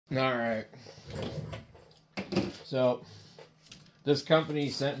Alright. So, this company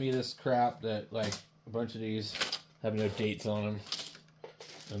sent me this crap that, like, a bunch of these have no dates on them.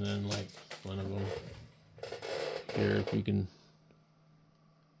 And then, like, one of them here, if you can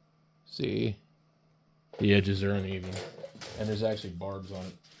see, the edges are uneven. And there's actually barbs on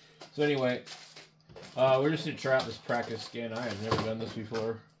it. So anyway, we're just going to try out this practice skin. I have never done this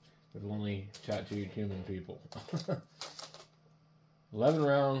before. I've only tattooed human people. 11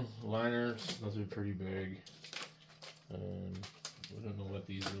 round liners. Those are pretty big. I don't know what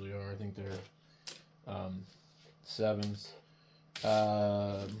these really are. I think they're 7s.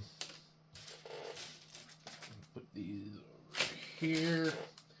 Put these over here.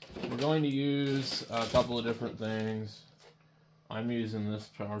 We're going to use a couple of different things. I'm using this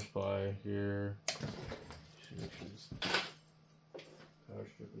power supply here. Make sure this power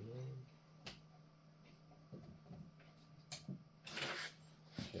strip is on.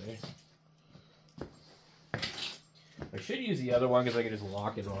 Okay. I should use the other one because I can just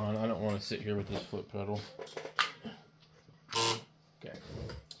lock it on. I don't want to sit here with this foot pedal. Okay.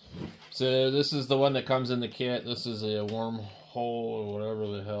 So this is the one that comes in the kit. This is a wormhole or whatever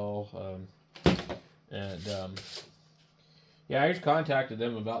the hell. Yeah, I just contacted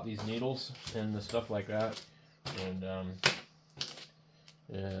them about these needles and the stuff like that. And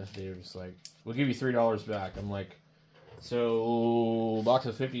yeah, they were just like, we'll give you $3 back. I'm like, so a box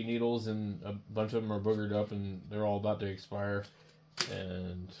of 50 needles and a bunch of them are boogered up and they're all about to expire.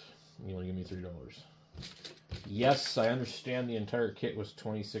 And you want to give me $3? Yes, I understand the entire kit was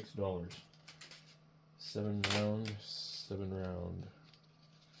 $26. 7 round.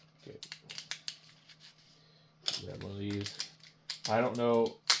 Okay. Grab one of these. I don't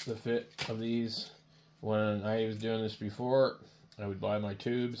know the fit of these. When I was doing this before, I would buy my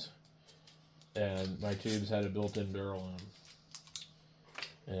tubes, and my tubes had a built-in barrel on them.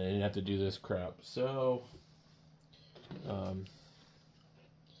 And I didn't have to do this crap. So,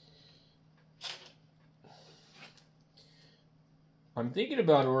 I'm thinking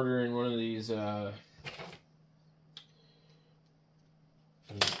about ordering one of these, I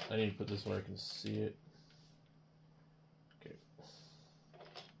need to put this where I can see it. Okay.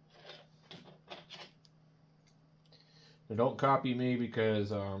 Now don't copy me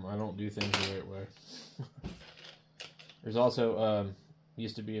because I don't do things the right way. There's also,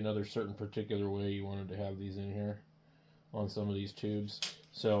 used to be another certain particular way you wanted to have these in here on some of these tubes.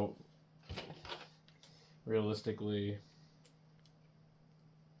 So, realistically,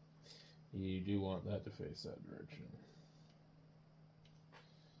 you do want that to face that direction.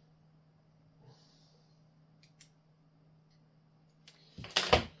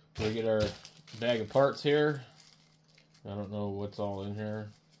 We get our bag of parts here. I don't know what's all in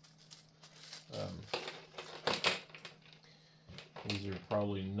here. These are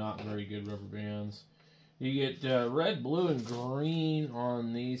probably not very good rubber bands. You get red, blue, and green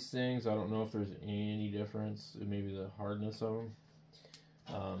on these things. I don't know if there's any difference. Maybe the hardness of them.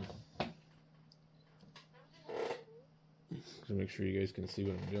 So make sure you guys can see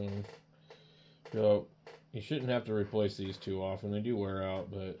what I'm doing. So you shouldn't have to replace these too often. They do wear out,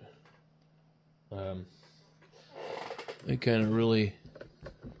 but it kind of really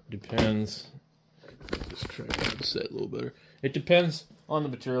depends. Just try to set a little better. It depends on the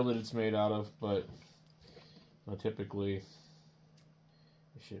material that it's made out of, but typically it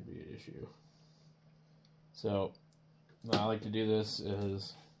shouldn't be an issue. So I like to do this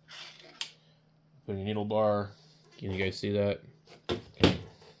is put a needle bar. Can you guys see that?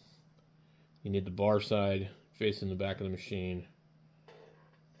 You need the bar side facing the back of the machine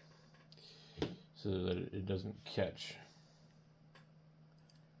so that it doesn't catch.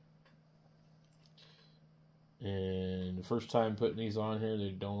 And the first time putting these on here, they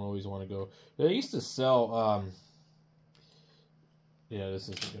don't always want to go. They used to sell, yeah, this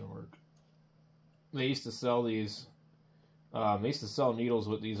isn't going to work. They used to sell these, they used to sell needles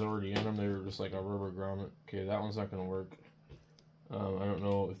with these already in them. They were just like a rubber grommet. Okay, that one's not going to work. I don't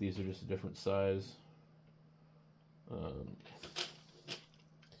know if these are just a different size.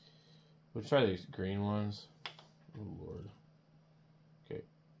 We'll try these green ones. Oh, Lord. Okay.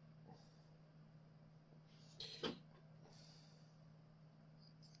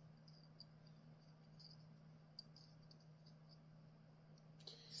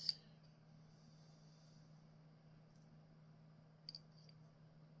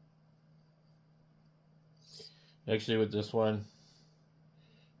 Actually, with this one,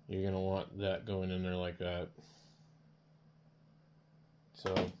 you're going to want that going in there like that.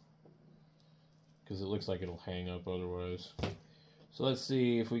 So, because it looks like it'll hang up otherwise. So let's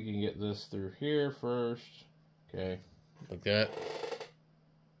see if we can get this through here first. Okay, like that.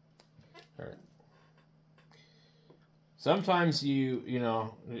 All right. Sometimes you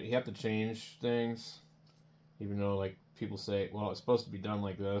have to change things, even though like people say, well, it's supposed to be done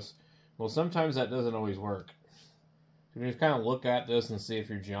like this. Well, sometimes that doesn't always work. So you just kind of look at this and see if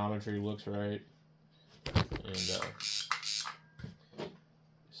your geometry looks right. And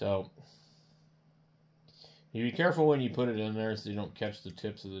so you be careful when you put it in there so you don't catch the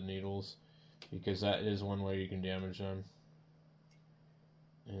tips of the needles, because that is one way you can damage them.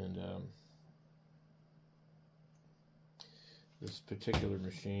 And this particular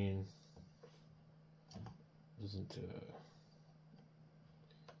machine doesn't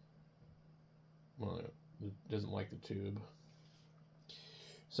well, it doesn't like the tube.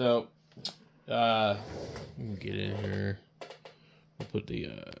 So let me get in here. I'll put the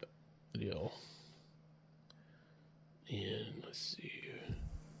deal in. Let's see.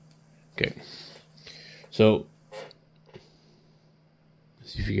 Okay. So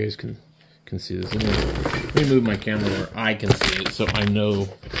let's see if you guys can see this. Let me move my camera where I can see it so I know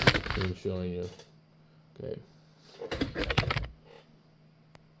what I'm showing you. Okay.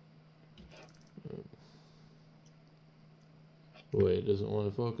 Boy, it doesn't want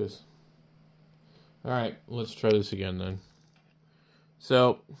to focus. Alright, let's try this again then.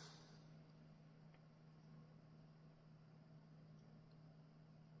 So,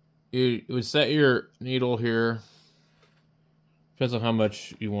 you would set your needle here. Depends on how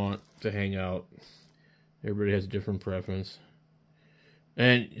much you want to hang out. Everybody has a different preference.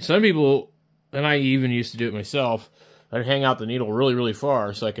 And some people, and I even used to do it myself, I'd hang out the needle really, really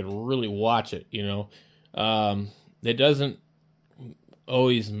far so I could really watch it, you know. It doesn't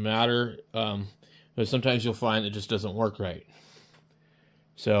always matter, but sometimes you'll find it just doesn't work right.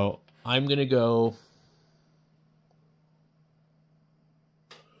 So I'm going to go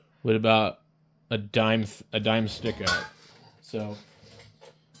with about a dime stick out. So,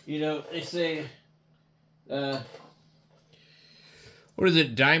 you know, they say, what is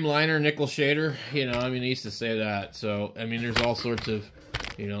it, dime liner, nickel shader? You know, I mean, they used to say that. So, I mean, there's all sorts of,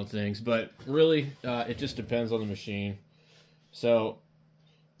 you know, things. But really, it just depends on the machine. So,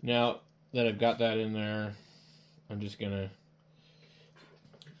 now that I've got that in there, I'm just going to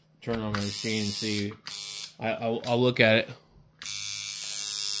turn on my machine and see. I'll look at it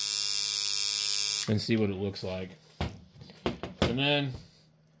and see what it looks like. And then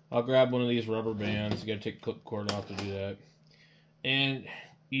I'll grab one of these rubber bands. You got to take the clip cord off to do that. And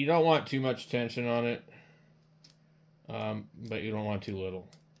you don't want too much tension on it, but you don't want too little.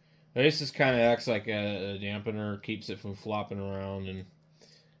 This just kind of acts like a dampener, keeps it from flopping around, and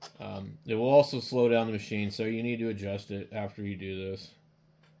it will also slow down the machine, so you need to adjust it after you do this.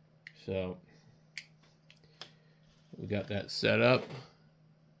 So we got that set up.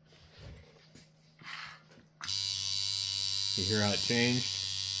 You hear how it changed?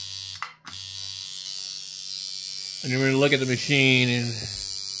 And you're going to look at the machine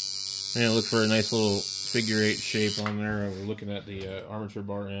and look for a nice little figure 8 shape on there. We're looking at the armature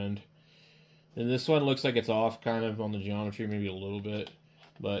bar end. And this one looks like it's off kind of on the geometry, maybe a little bit.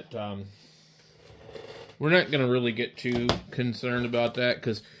 But we're not going to really get too concerned about that,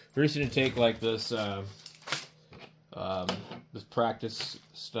 because we're just going to take like this, this practice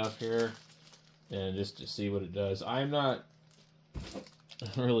stuff here and just to see what it does. I'm not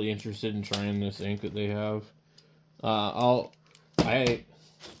really interested in trying this ink that they have. I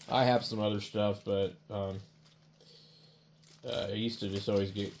have some other stuff, but I used to just always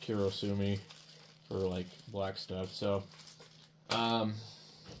get Kurosumi for like black stuff. So I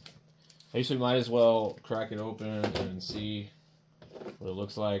usually might as well crack it open and see what it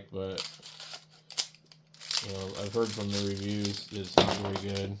looks like. But you know, I've heard from the reviews that it's not very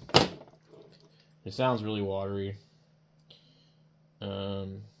good. It sounds really watery.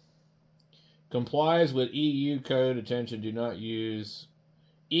 Complies with EU code. Attention, do not use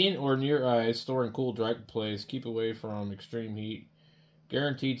in or near ice. Store in cool, dry place. Keep away from extreme heat.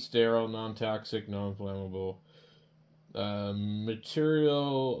 Guaranteed sterile, non-toxic, non-flammable.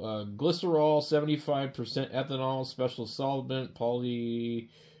 Material, glycerol, 75% ethanol, special solvent, polyglycol,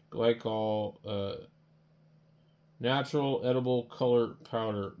 natural edible color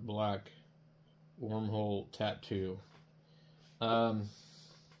powder, black, wormhole tattoo.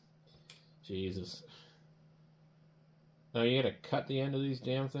 Jesus. Now you gotta cut the end of these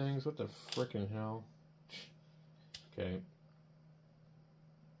damn things? What the frickin' hell? Okay.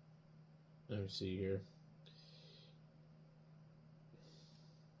 Let me see here.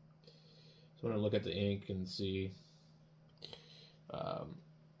 So I'm gonna look at the ink and see. I'm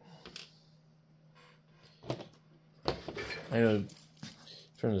gonna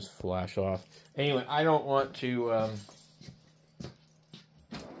turn this flash off. Anyway, I don't want to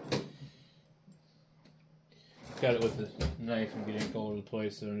cut it with a knife and get ink all over the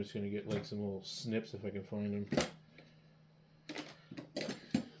place, so I'm just going to get like some little snips if I can find them.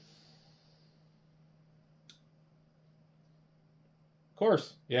 Of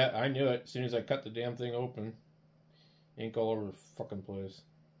course, yeah, I knew it. As soon as I cut the damn thing open, ink all over the fucking place.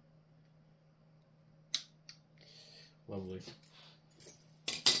 Lovely.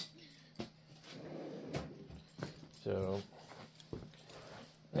 So,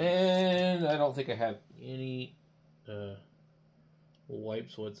 and I don't think I have any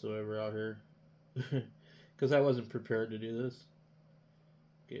wipes whatsoever out here because I wasn't prepared to do this.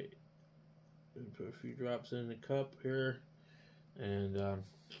 Okay, put a few drops in the cup here, and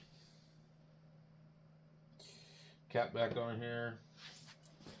cap back on here,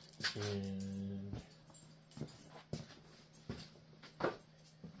 and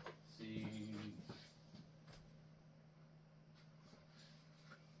see.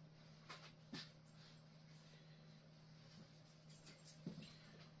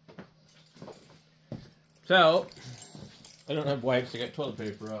 So, I don't have wipes, I got toilet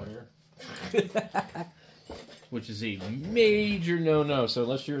paper out here. Which is a major no-no. So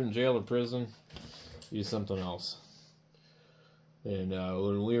unless you're in jail or prison, use something else. And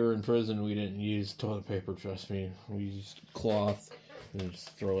when we were in prison, we didn't use toilet paper, trust me. We used cloth and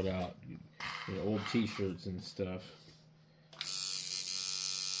just throw it out. You know, old t-shirts and stuff.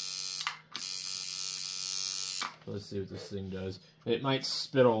 Let's see what this thing does. It might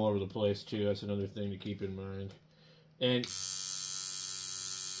spit all over the place too. That's another thing to keep in mind. And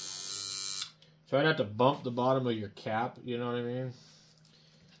try not to bump the bottom of your cap, you know what I mean?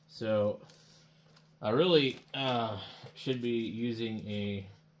 So I really should be using a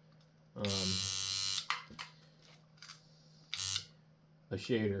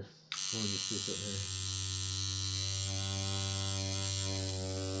shader. Let me just do something here.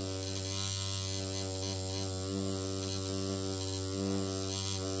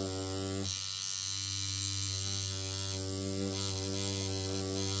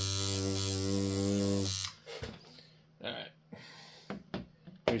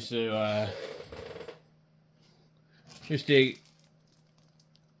 So, just a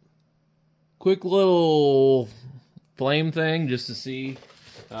quick little flame thing just to see.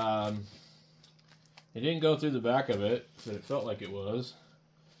 It didn't go through the back of it, but it felt like it was.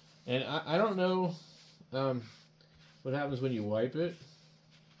 And I don't know what happens when you wipe it.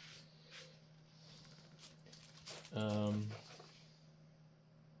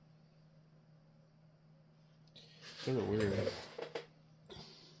 Sort of weird.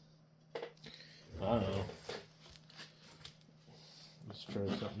 I don't know. Let's try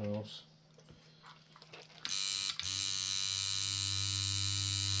something else.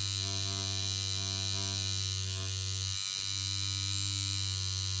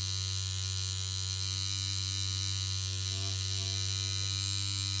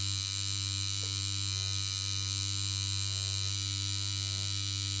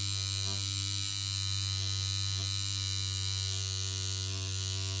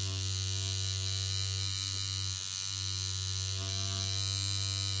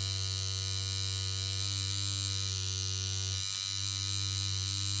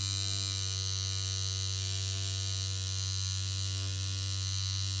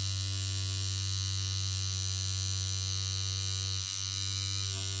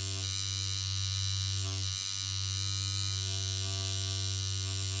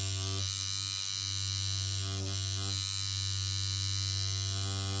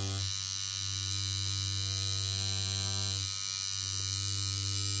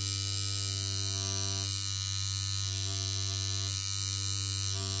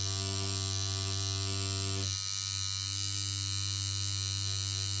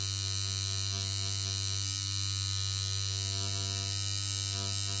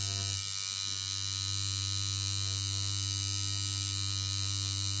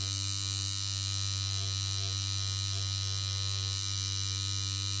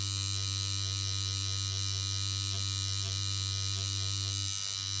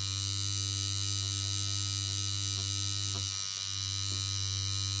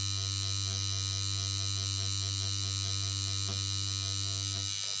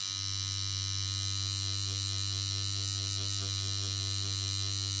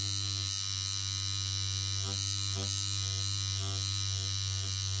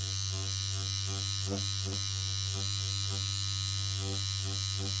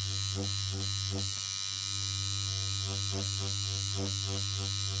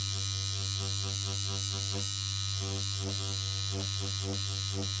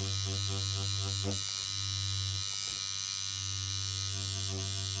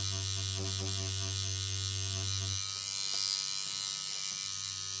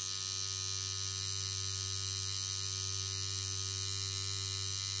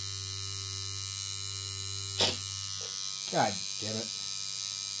 God damn it.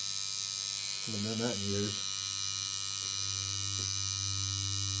 I haven't done that in years.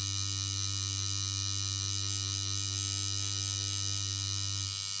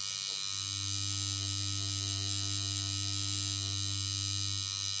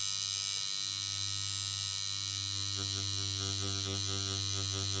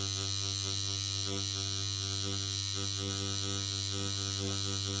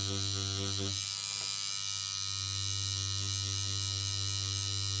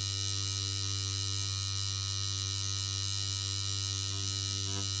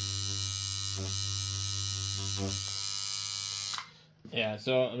 Yeah,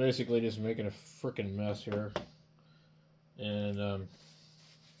 so I'm basically just making a freaking mess here. And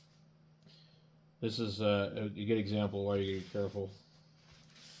this is a good example why you gotta be careful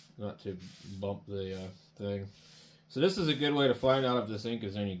not to bump the thing. So this is a good way to find out if this ink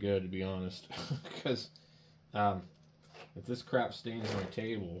is any good, to be honest. Because if this crap stains my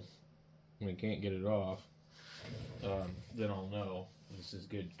table and I can't get it off, then I'll know this is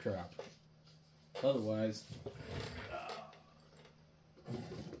good crap. Otherwise,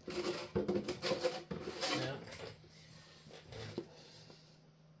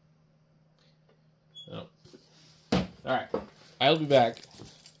 yeah. Oh. Alright, I'll be back.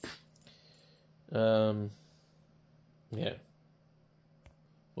 Yeah.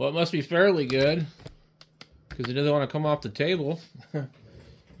 Well, it must be fairly good, because it doesn't want to come off the table. And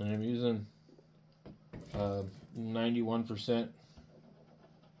I'm using 91%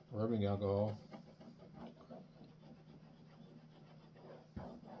 rubbing alcohol.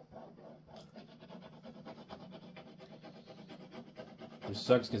 Which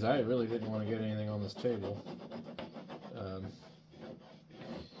sucks because I really didn't want to get anything on this table.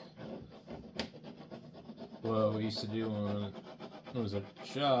 Well, we used to do when it was a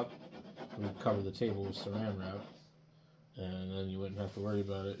shop, we would cover the table with saran wrap, and then you wouldn't have to worry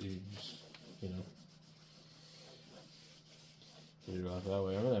about it. You just, you know, get it off that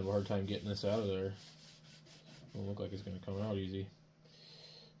way. I'm gonna have a hard time getting this out of there. Don't look like it's gonna come out easy.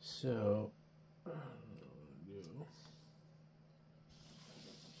 So, let's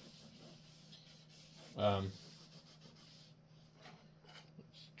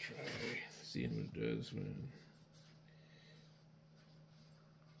try seeing what it does when.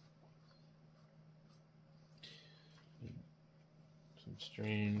 Some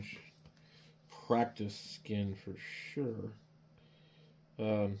strange practice skin for sure.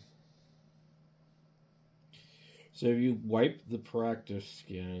 So if you wipe the practice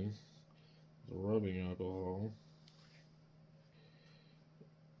skin with rubbing alcohol,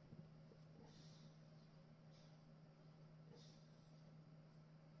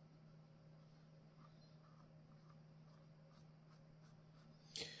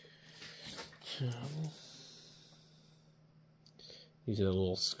 you see that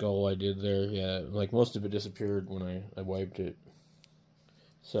little skull I did there? Yeah, like most of it disappeared when I wiped it.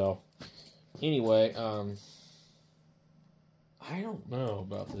 So, anyway, I don't know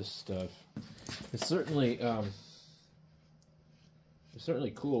about this stuff. It's certainly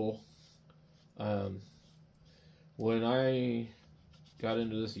cool. When I got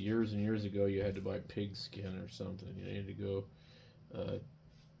into this years and years ago, you had to buy pig skin or something. You had to go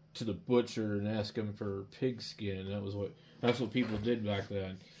to the butcher and ask him for pig skin. That's what people did back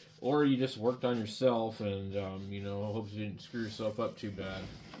then. Or you just worked on yourself and you know, hope you didn't screw yourself up too bad.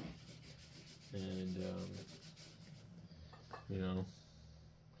 And you know,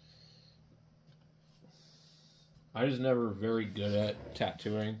 I was never very good at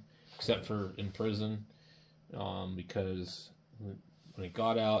tattooing, except for in prison, because when I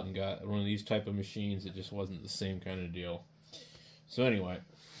got out and got one of these type of machines, it just wasn't the same kind of deal. So anyway,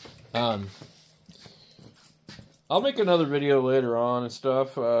 I'll make another video later on and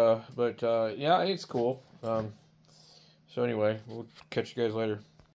stuff, but yeah, it's cool. So anyway, we'll catch you guys later.